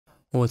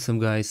What's up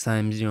guys,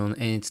 I'm Zion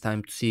and it's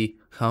time to see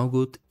how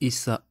good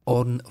is a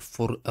Orn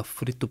for a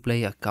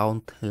free-to-play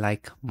account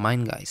like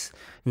mine guys.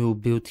 We will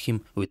build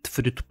him with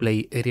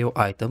free-to-play real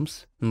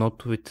items,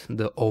 not with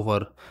the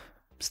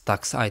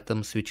overstacks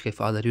items which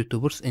have other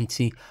YouTubers, and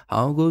see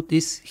how good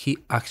is he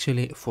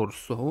actually for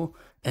solo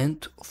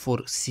and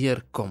for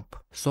Seer comp.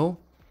 So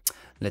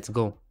let's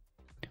go.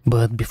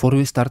 But before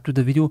we start with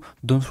the video,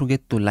 don't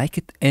forget to like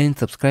it and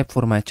subscribe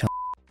for my channel.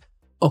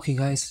 Okay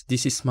guys,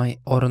 this is my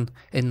Orn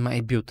and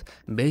my build.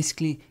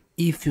 Basically,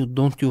 if you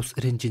don't use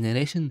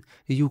regeneration,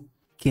 you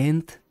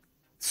can't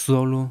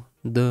solo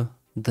the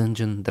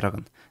dungeon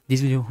dragon.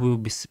 This video will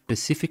be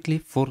specifically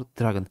for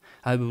dragon.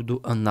 I will do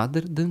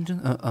another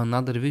dungeon,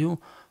 another video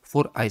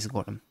for ice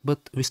golem.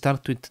 But we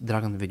start with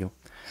dragon video.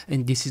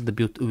 And this is the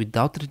build.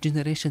 Without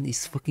regeneration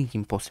is fucking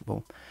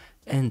impossible.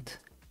 And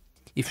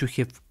if you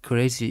have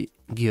crazy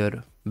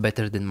gear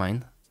better than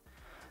mine,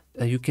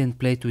 you can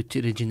play it with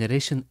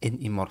regeneration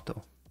and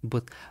immortal.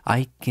 But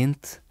I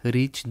can't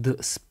reach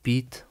the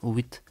speed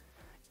with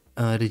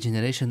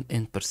regeneration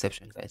and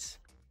perception, guys.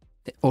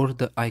 Or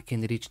I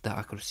can reach the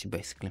accuracy,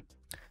 basically.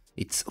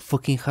 It's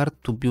fucking hard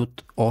to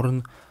build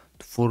Orn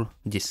for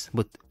this,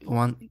 but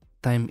one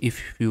time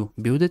if you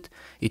build it,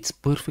 it's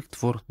perfect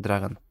for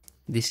dragon.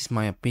 This is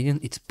my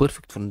opinion, it's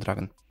perfect for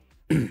dragon.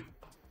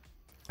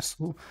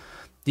 So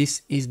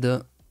this is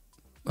the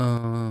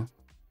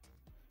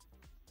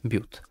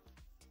build.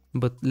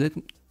 But let's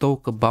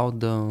talk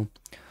about the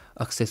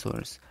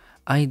accessories.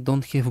 I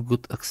don't have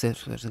good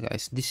accessories,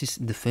 guys. This is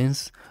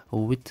defense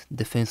with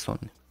defense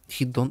only.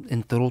 He don't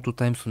throw 2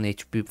 times on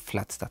HP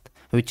flat stat,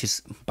 which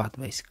is bad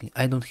basically.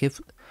 I don't have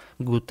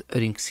good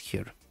rings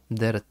here.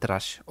 They're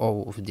trash,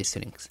 all of these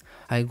rings.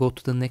 I go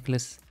to the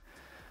necklace.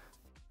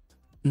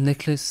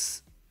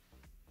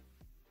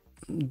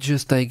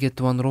 Just I get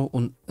 1 row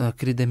on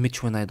crit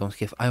damage when I don't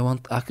have. I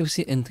want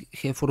accuracy and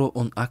have row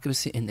on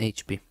accuracy and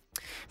HP.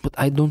 But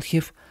I don't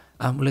have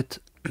amulet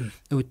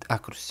with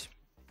accuracy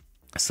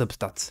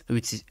substats,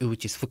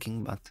 which is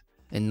fucking bad.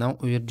 And now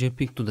we are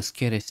jumping to the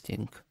scariest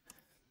thing.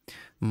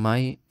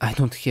 I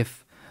don't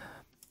have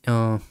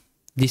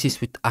this is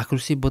with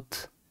accuracy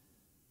but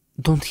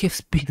don't have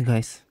speed,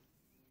 guys.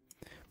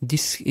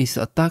 This is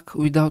attack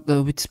without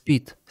with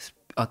speed.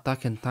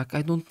 Attack and attack,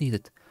 I don't need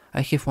it.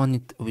 I have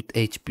one with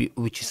HP,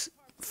 which is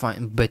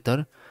fine,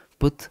 better,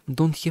 but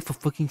don't have a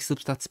fucking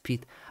substat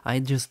speed. I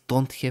just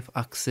don't have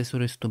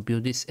accessories to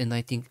build this, and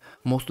I think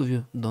most of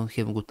you don't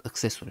have good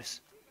accessories.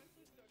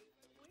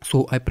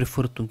 So I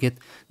prefer to get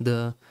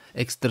the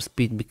extra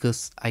speed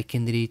because I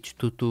can reach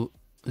 2 to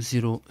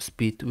 0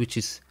 speed, which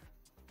is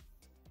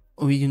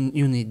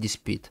you need this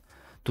speed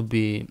to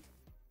be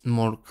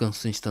more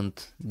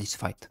consistent this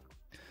fight.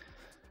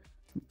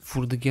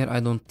 For the gear,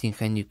 I don't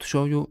think I need to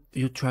show you.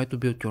 You try to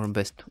build your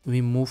best. We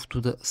move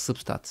to the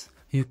substats.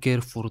 You care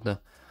for the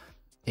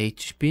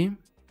HP,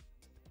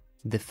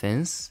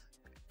 defense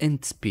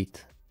and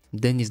speed.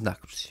 Then is the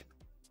accuracy.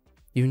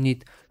 You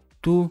need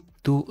 2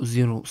 to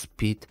 0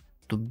 speed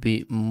to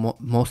be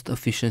most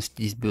efficient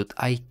in this build.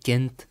 I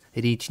can't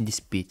reach the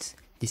speeds.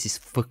 This is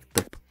fucked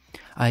up.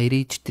 I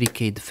reach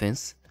 3k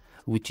defense,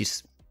 which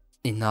is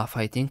enough,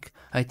 I think.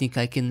 I think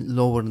I can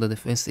lower the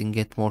defense and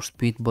get more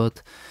speed,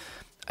 but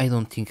I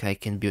don't think I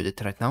can build it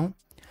right now.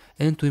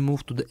 And we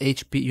move to the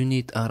HP. You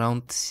need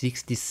around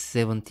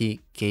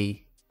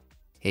 60-70k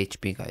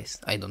HP, guys.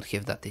 I don't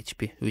have that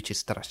HP, which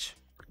is trash,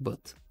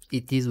 but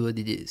it is what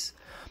it is.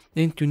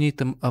 And you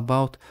need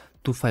about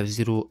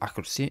 250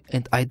 accuracy,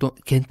 and I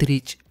can't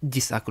reach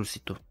this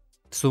accuracy too.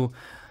 So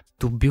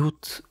to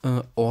build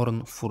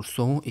Orn for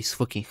solo is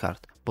fucking hard,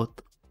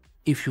 but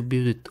if you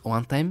build it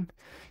one time,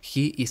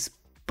 he is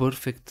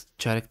perfect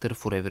character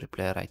for every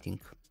player, I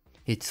think.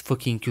 It's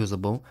fucking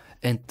usable,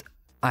 and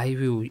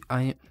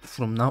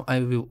from now I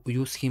will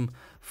use him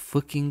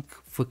fucking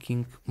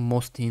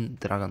most in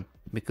dragon,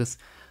 because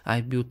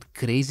I built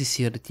crazy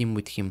Seer team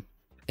with him,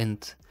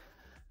 and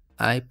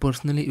I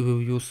personally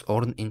will use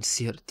Orn in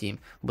Seer team,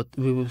 but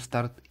we will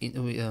start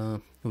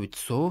with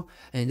solo,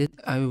 and then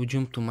I will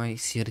jump to my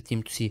Seer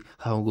team to see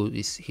how good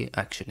is he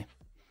actually.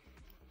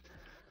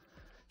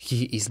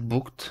 He is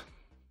booked,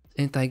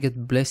 and I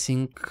get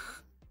blessing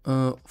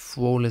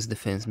flawless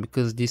defense,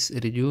 because this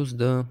reduces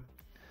the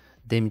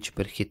damage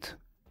per hit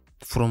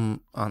from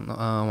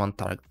one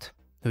target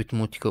with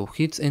multiple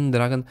hits, and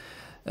dragon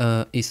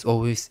is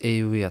always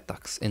AoE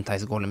attacks and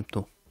ice golem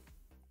too.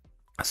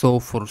 So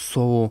for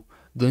solo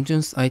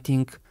dungeons, I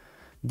think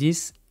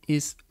this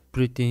is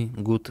pretty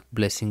good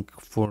blessing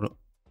for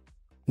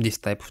this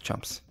type of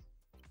champs.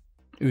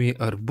 We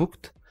are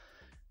booked.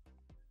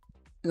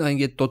 I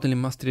get totally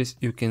masteries.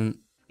 You can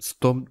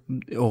stop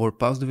or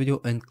pause the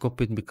video and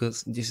copy it,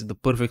 because this is the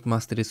perfect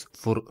masteries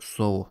for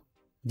solo.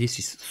 This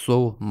is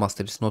solo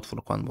masteries, not for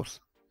combos.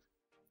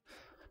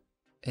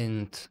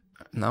 And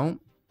now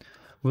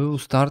we will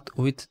start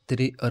with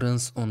 3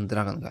 runs on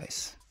dragon,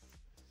 guys.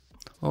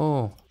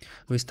 Oh,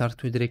 we will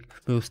start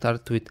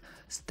with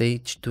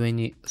stage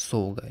 20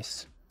 solo,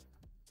 guys.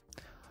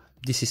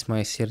 This is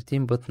my Seer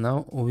team, but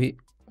now we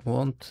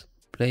won't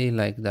play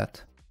like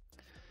that.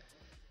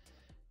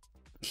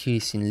 He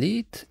is in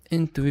lead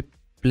and we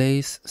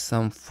place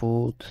some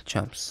food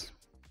champs.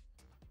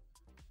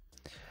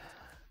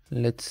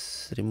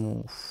 Let's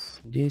remove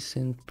this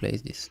and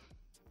place this.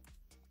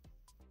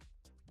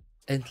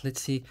 And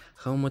let's see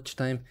how much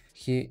time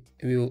he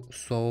will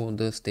show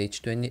the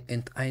stage 20,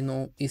 and I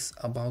know it's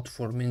about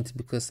 4 minutes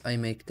because I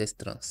make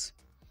test runs.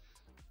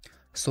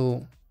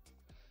 So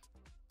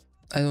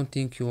I don't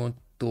think you want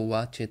to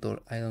watch it, or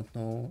I don't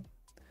know.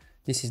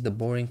 This is the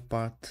boring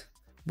part,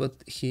 but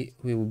he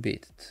will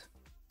beat it.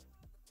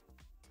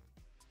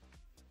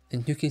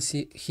 And you can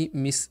see he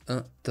missed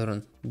a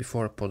turn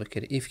before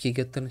Polycarry. If he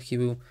get turn, he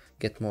will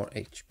get more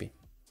HP.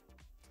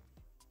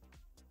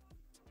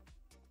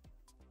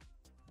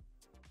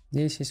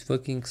 This is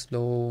fucking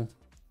slow.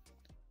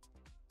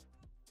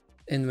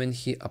 And when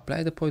he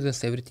apply the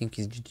poisons, everything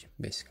is GG,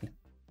 basically.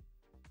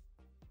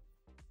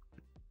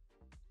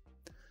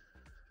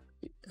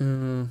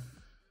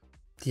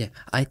 Yeah,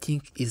 I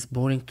think it's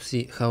boring to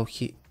see how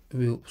he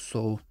will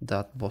solve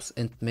that boss,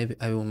 and maybe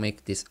I will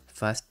make this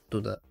fast to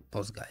the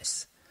boss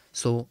guys.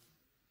 So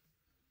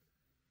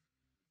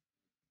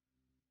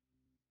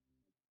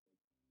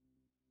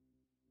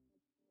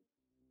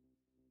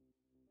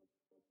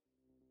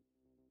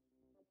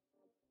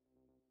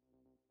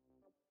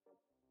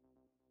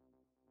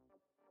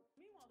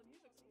Meanwhile, the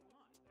music's going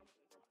on.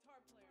 The guitar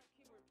player,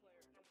 keyboard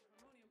player,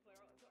 harmonium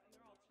player, and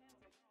they're all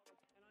chanting,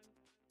 and I'm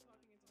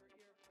talking into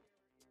her ear.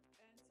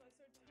 And so I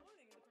started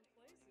toning in different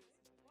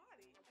places,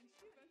 body, and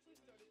she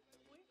eventually started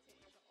pointing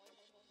to all.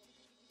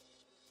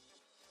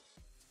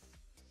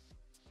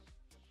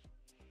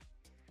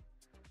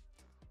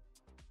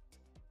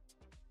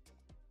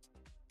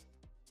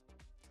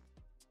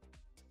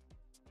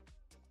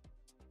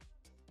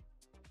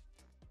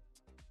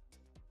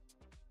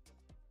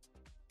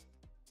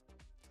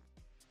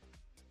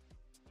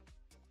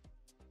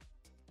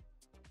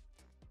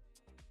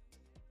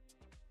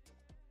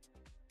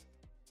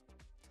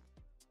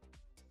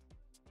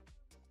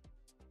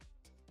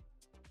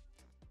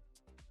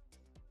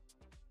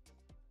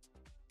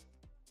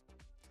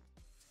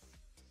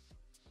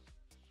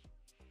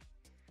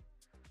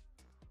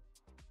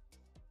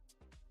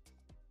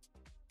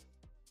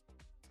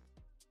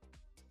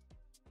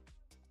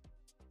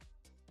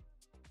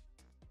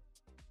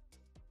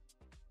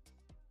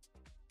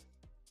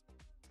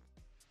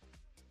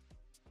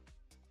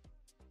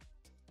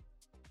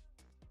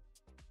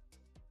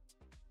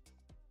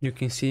 you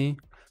can see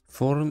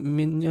 4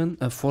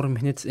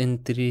 minutes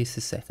and 3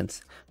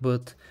 seconds,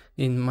 but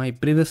in my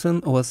previous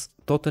one was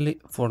totally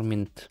 4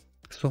 minutes.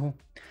 So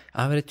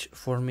average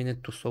 4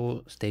 minutes to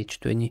solve stage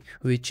 20,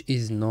 which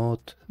is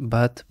not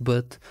bad,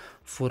 but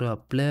for a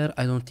player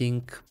I don't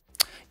think,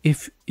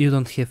 if you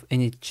don't have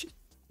any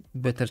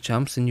better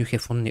champs and you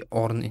have only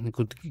Orn in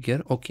good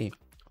gear, okay,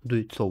 do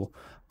it so.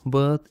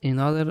 But in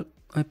other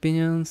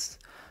opinions,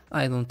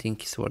 I don't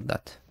think it's worth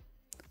that.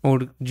 Or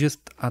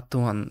just add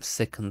 1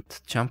 second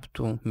champ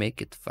to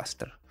make it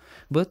faster.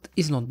 But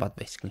it's not bad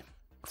basically,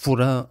 for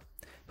a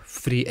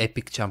free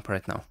epic champ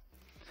right now.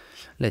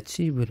 Let's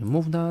see, we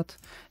remove that,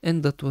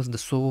 and that was the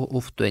solo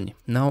of 20.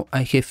 Now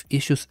I have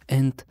issues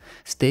and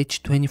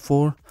stage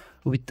 24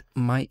 with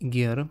my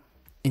gear,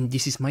 and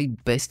this is my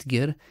best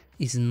gear,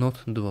 is not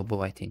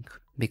doable I think,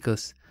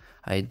 because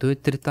I do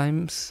it 3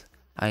 times,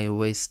 I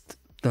waste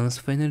tons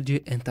of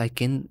energy and I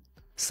can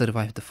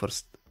survive the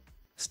first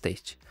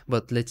stage.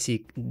 But let's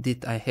see,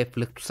 did I have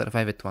luck to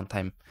survive it 1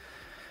 time?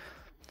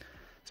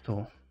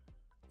 So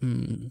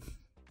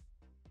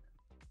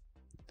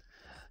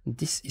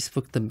this is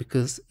fucked up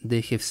because they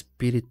have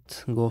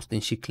spirit, ghost,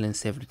 and she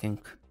cleans everything.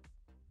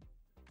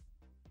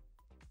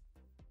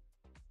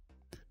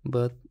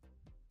 But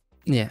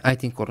yeah, I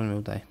think Orn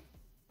will die.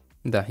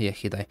 Yeah,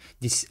 he died.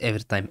 This is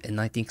every time,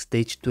 and I think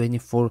stage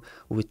 24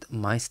 with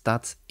my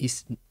stats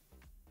is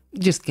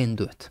just can't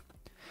do it.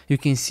 You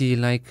can see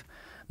like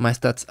my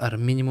stats are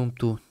minimum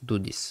to do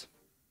this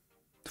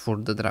for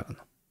the dragon.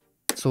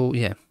 So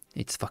yeah,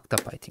 it's fucked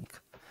up I think.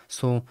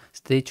 So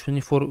stage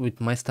 24 with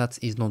my stats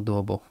is not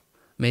doable.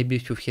 Maybe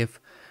if you have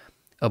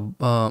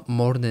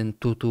more than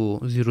 2 to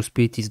 0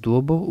 speed is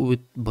doable,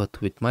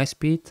 but with my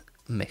speed,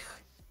 meh.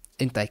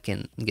 And I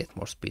can get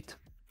more speed.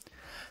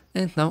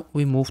 And now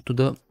we move to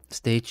the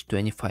stage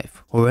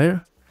 25,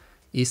 where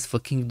is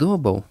fucking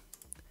doable.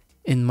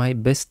 And my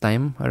best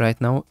time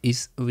right now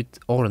is with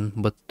Orn,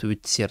 but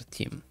with Seer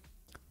team.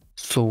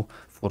 So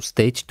for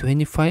stage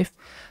 25,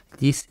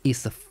 this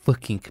is a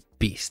fucking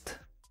beast.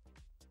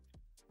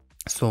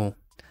 So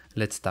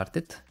let's start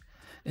it.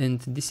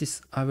 And this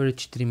is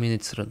average 3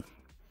 minutes run,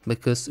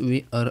 because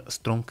we are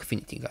strong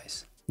affinity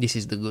guys. This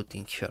is the good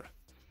thing here.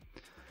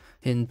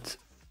 And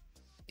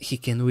he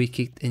can weak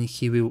it and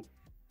he will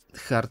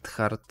hard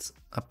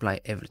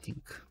apply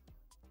everything.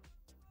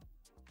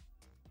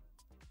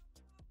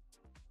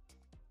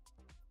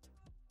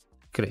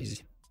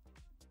 Crazy.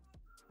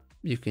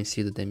 You can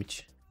see the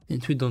damage.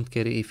 And we don't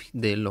care if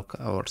they lock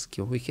our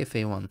skill. We have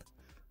A1,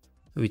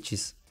 which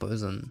is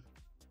poison.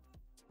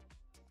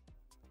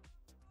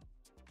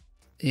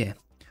 Yeah,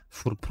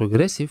 for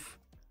progressive,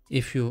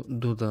 if you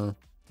do the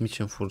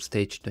mission for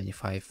stage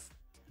 25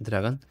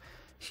 dragon.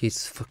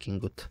 He's fucking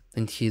good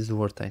and he's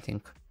worth, I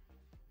think.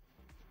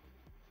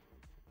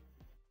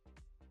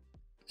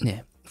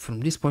 Yeah, from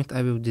this point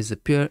I will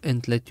disappear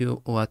and let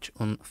you watch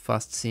on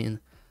fast scene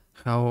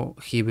how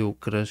he will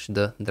crush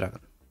the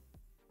dragon.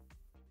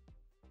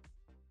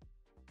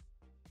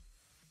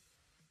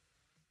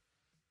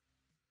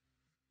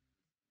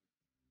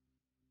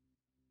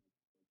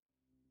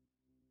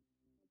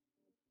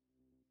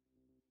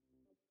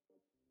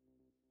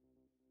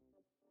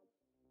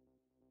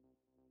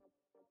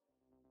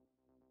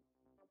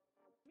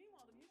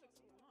 Meanwhile, the music's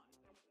going on.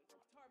 There's a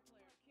guitar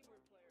player, a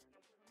keyboard player,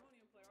 there's a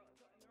harmonium player, and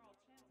they're all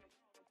chanting,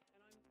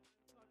 and I'm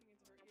talking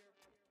into her ear.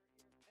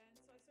 And so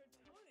I started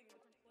toning in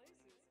different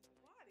places in the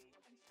body,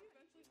 and she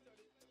eventually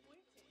started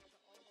pointing to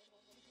all of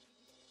them.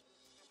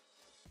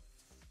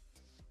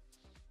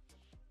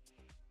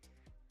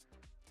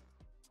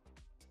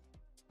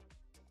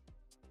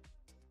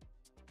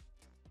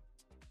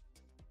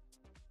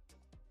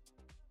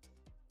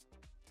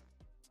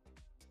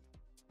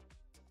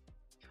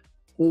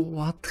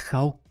 What?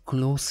 How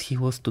close he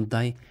was to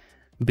die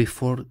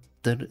before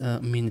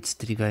minutes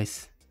 3,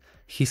 guys.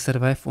 He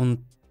survived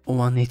on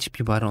 1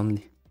 HP bar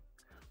only.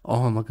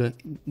 Oh my god,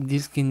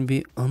 this can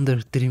be under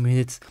 3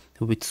 minutes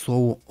with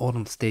solo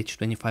on stage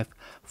 25.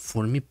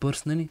 For me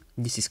personally,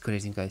 this is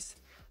crazy, guys.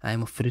 I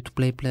am a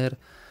free-to-play player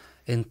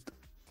and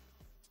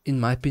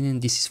in my opinion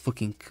this is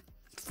fucking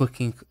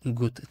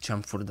good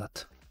champ for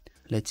that.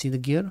 Let's see the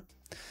gear.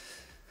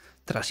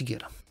 Trash gear.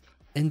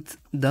 And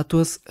that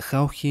was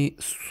how he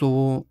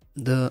saw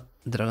the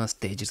dragon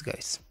stages,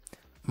 guys.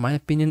 My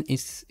opinion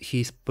is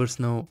his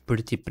personal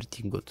pretty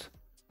good.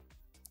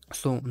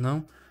 So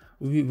now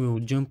we will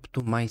jump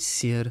to my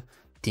Seer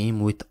team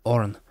with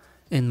Orn,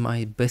 and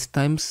my best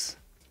times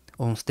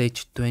on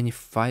stage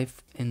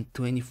 25 and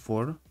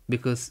 24,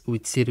 because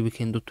with Seer we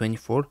can do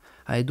 24.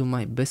 I do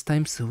my best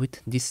times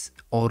with this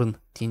Orn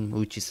team,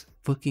 which is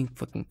fucking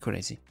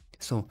crazy.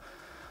 So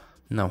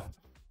now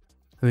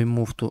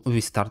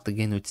we start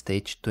again with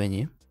stage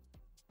 20,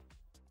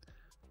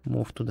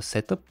 move to the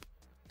setup,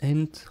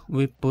 and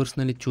we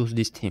personally choose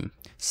this team.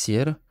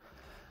 Seer,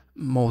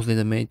 mostly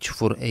damage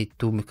for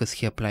A2 because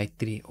he applied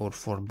 3 or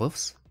 4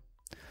 buffs,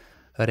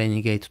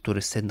 Renegade to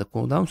reset the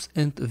cooldowns,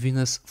 and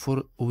Venus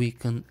for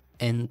weaken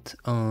and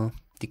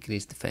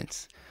decrease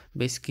defense.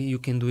 Basically you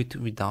can do it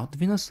without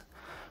Venus,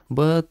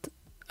 but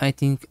I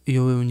think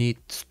you will need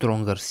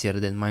stronger Seer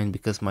than mine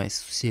because my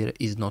Seer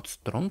is not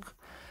strong.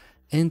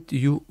 And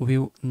you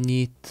will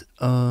need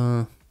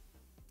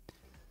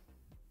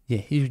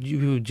you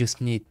will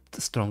just need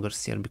stronger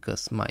Seer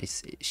because my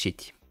is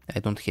shitty. I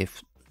don't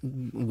have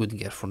good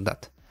gear for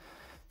that.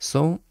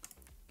 So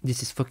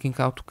this is fucking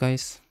out,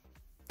 guys.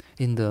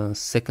 In the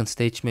second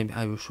stage maybe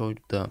I will show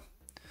you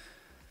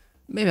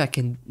maybe I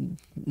can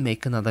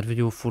make another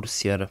video for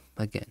Seer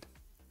again.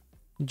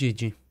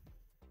 GG.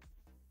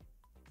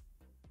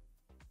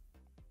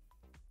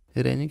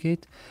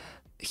 Renegade.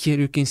 Here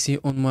you can see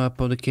on my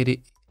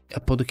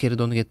Apothecary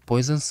don't get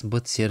poisons,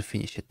 but Seer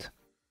finish it.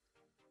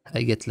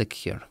 I get luck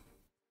here.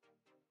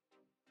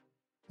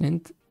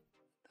 And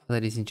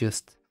that is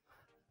just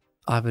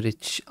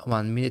average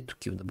 1 minute to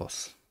kill the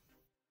boss.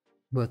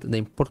 But the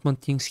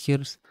important things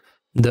here is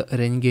the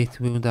Renegade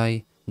will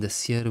die, the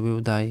Seer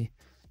will die,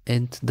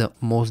 and the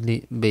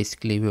Mosley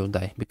basically will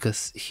die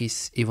because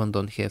he's even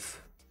don't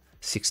have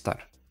 6 star.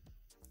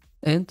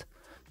 And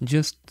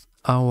just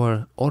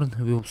our Orn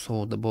will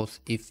solve the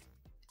boss if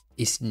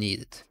is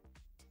needed.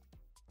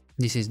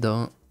 This is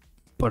the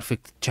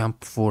perfect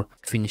champ for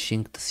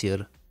finishing the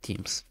Seer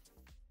teams.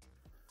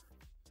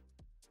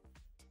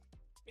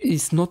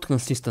 It's not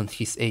consistent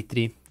his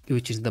A3,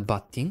 which is the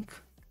bad thing,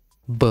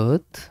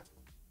 but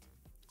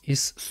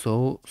is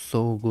so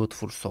good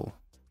for soul.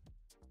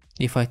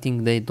 If I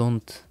think they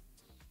don't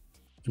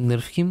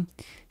nerf him,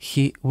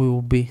 he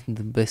will be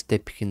the best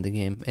epic in the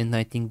game, and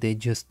I think they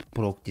just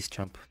broke this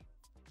champ.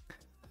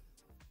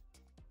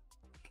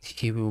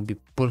 He will be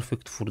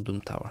perfect for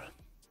Doom Tower.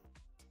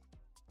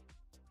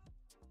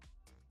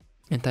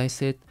 And I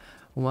said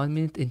 1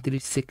 minute and 3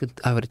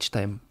 second average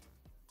time.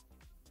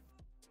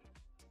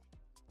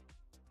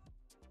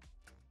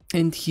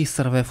 And he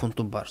survived on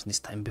 2 bars this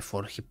time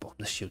before he popped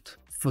the shield.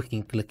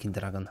 Fucking lucky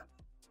dragon.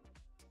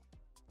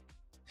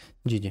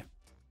 GG.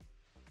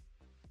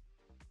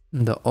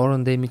 The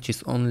Orn damage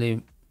is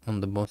only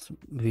on the boss.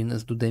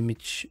 Venus do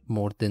damage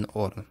more than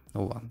Orn.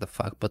 Oh, what the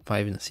fuck, but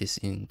my Venus is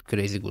in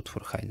crazy good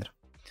for Hydra.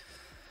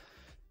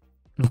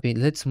 Okay,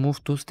 let's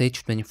move to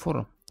stage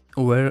 24,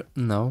 where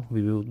now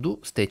we will do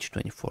stage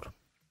 24.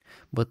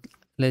 But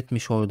let me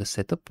show you the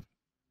setup.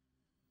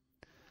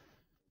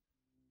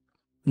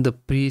 The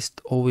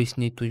priest always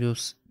need to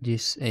use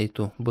this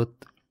A2, but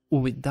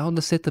without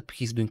the setup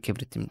he's doing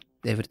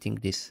everything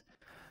this.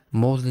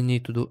 Mostly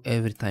need to do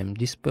every time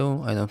this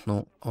spell. I don't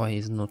know why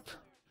it's not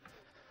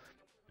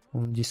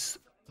on this.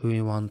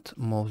 We want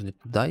mostly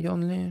to die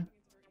only.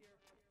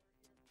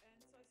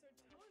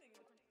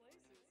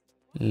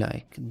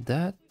 Like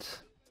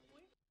that.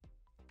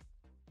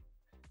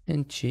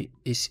 And she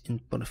is in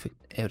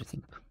perfect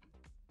everything.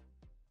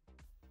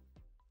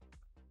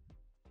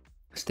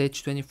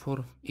 Stage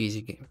 24,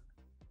 easy game.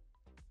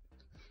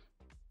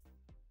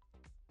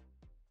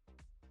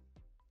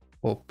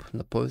 Pop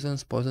the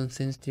poisons, poison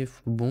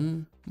sensitive,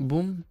 boom,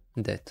 boom,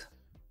 dead.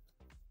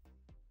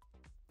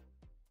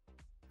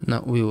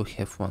 Now we will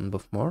have one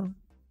buff more.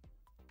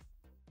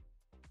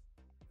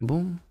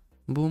 Boom,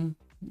 boom,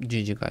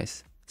 GG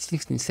guys.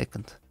 16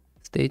 seconds.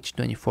 Stage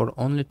 24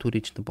 only to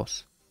reach the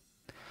boss.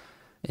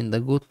 And the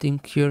good thing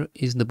here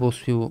is the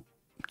boss will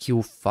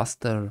kill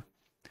faster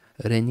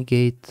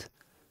Renegade,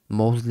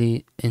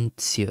 Mosley and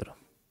Seer.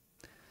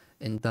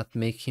 And that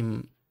make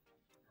him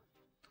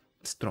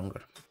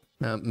stronger.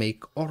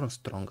 Make Orn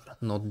stronger,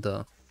 not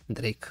the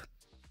Drake.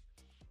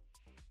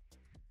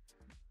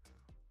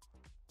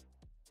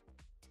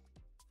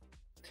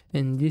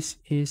 And this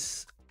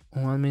is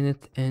 1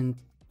 minute and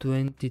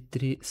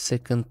 23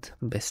 second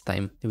best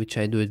time, which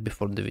I do it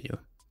before the video.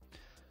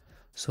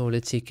 So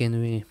let's see, can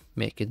we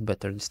make it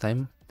better this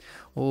time?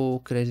 Oh,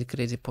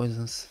 crazy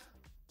poisons.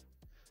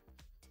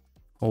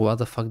 Oh, what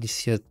the fuck this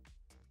here?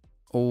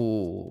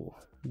 Oh,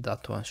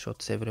 that one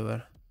shots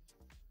everywhere.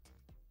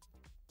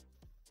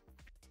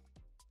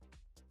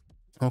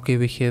 Okay,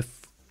 we have...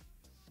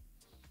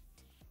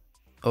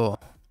 Oh,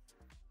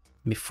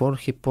 before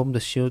he popped the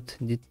shield,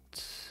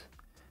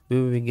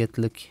 will we get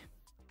lucky?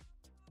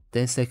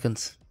 10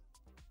 seconds.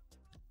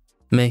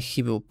 Man,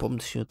 he will pop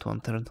the shield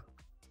one turn.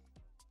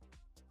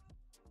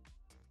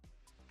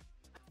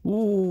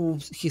 Ooh,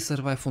 he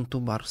survived on 2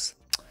 bars.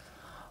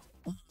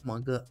 Oh my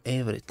god,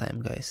 every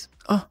time, guys.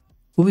 Ah,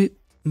 we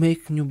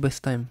make new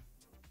best time.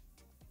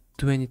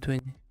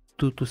 2020,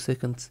 2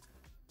 seconds.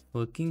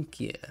 Fucking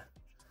yeah.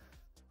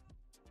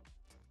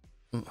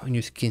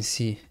 You can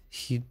see,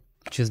 he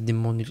just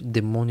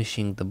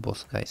demolishing the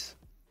boss, guys.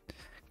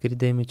 Crit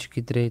damage,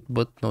 crit rate,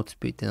 but not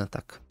speed and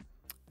attack.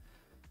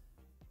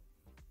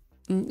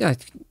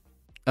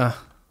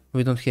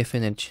 We don't have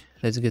energy.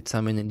 Let's get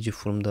some energy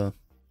from the...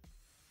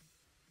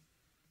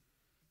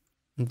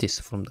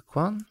 from the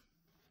Quan.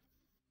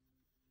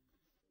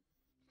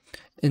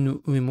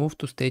 And we move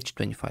to stage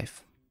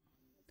 25.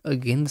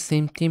 Again the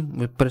same team,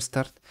 we press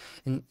start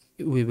and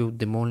we will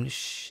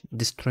demolish,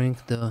 destroying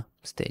the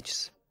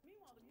stages.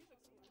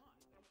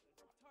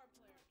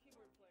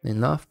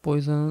 Enough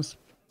poisons.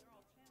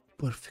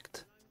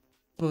 Perfect.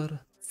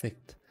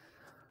 Perfect.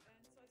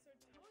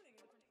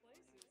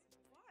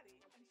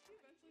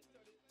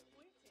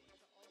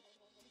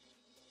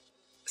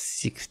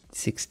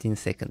 16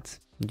 seconds.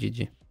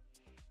 GG.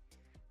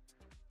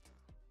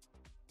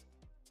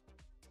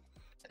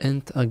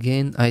 And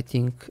again, I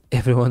think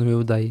everyone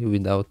will die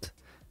without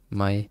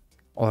my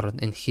Orn,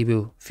 and he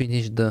will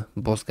finish the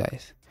boss,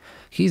 guys.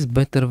 He's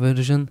better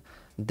version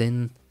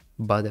than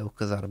Bad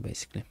Alcazar,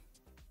 basically.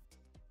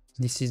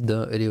 This is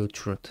the real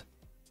truth.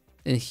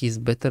 And he's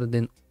better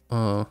than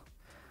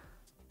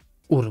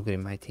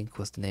Urgrim, I think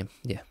was the name.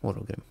 Yeah,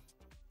 Urgrim.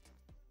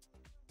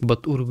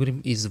 But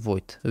Urgrim is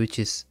Void, which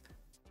is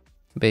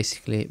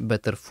basically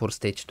better for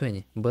stage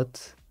 20,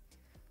 but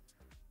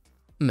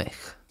meh.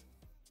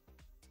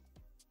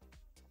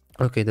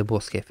 Okay, the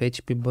boss have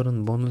HP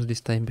burn bonus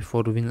this time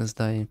before winners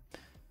die.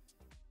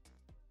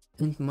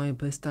 And my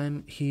best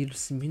time here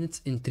is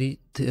minutes and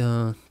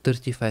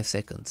 35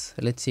 seconds.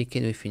 Let's see,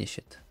 can we finish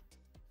it?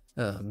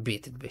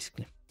 Beat it,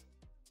 basically.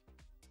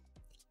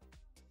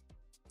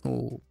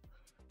 Oh.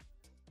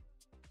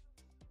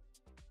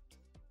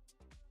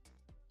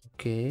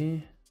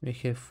 Okay, we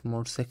have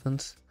more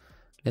seconds.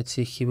 Let's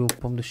see, he will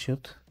pop the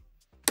shield.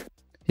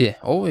 Yeah,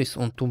 always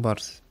on 2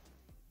 bars.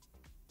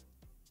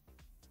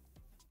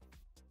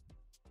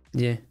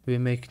 Yeah, we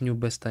make new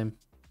best time.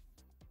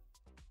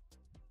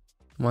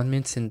 1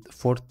 minute and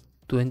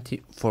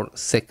 24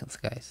 seconds,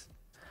 guys.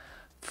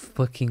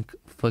 Fucking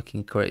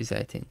crazy,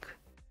 I think.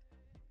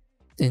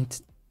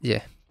 And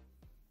yeah,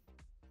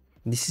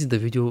 this is the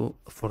video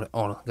for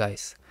all,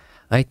 guys.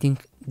 I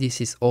think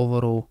this is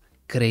overall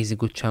crazy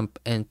good champ,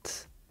 and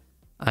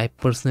I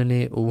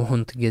personally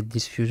won't get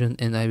this fusion,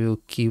 and I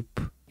will keep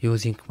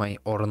using my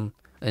Orn,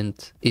 and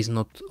it's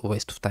not a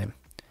waste of time.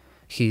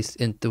 He's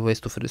and the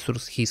waste of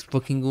resource. He's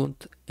fucking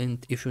good,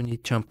 and if you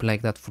need champ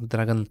like that for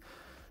Dragon,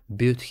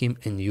 build him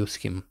and use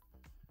him.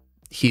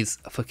 He's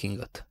fucking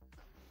good.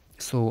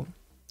 So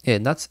yeah,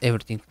 that's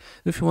everything.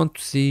 If you want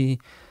to see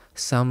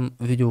some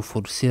video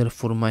for Seer,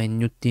 for my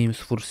new teams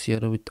for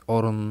Seer with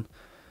Orn,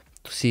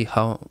 to see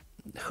how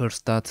her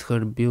stats,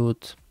 her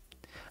build,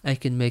 I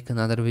can make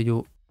another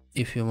video.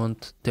 If you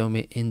want, tell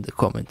me in the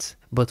comments.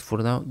 But for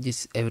now,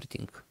 this is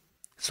everything.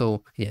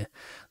 So yeah,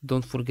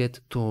 don't forget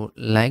to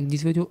like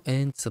this video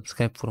and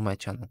subscribe for my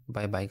channel.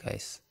 Bye bye,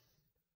 guys.